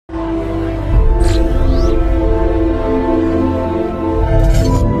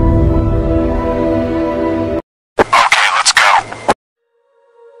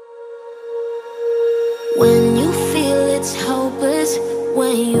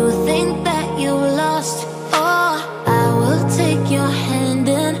you think that you lost, oh, I will take your hand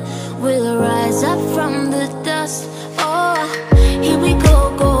and we'll rise up from the dust. Oh, here we go,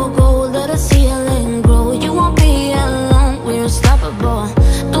 go, go, let us heal and grow. You won't be alone, we're unstoppable.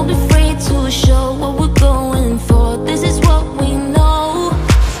 Don't be afraid to show what we're going for. This is what we know.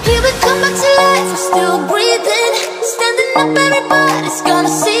 Here we come back to life, we're still breathing. Standing up, everybody's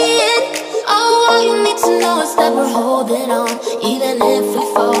gonna see it. Oh, all you need to know is that we're holding on. Even if we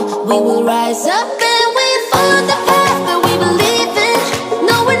fall, we will rise up and we follow the path that we believe in.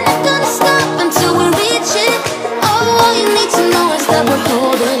 No, we're not gonna stop until we reach it. Oh, all you need to know is that we're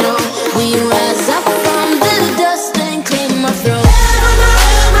holding on. We rise up from the dust and claim our throne.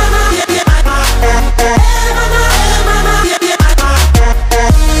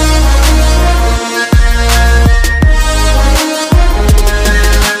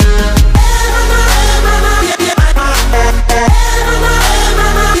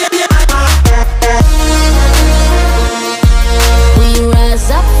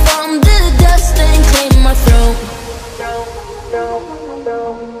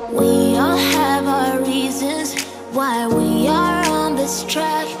 We all have our reasons why we are on this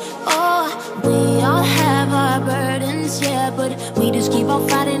track. Oh, we all have our burdens, yeah, but we just keep on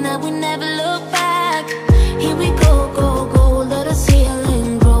fighting and we never look back. Here we go, go, go, let us heal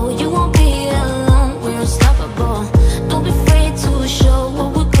and grow. You won't be alone, we're unstoppable. Don't be afraid to show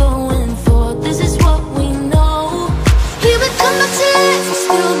what we're going for. This is what we know. Here we come back to life, we're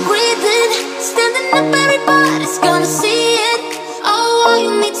still breathing. Standing up, everybody's gonna see it. All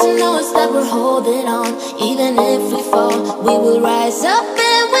you need to know is that we're holding on. Even if we fall, we will rise up.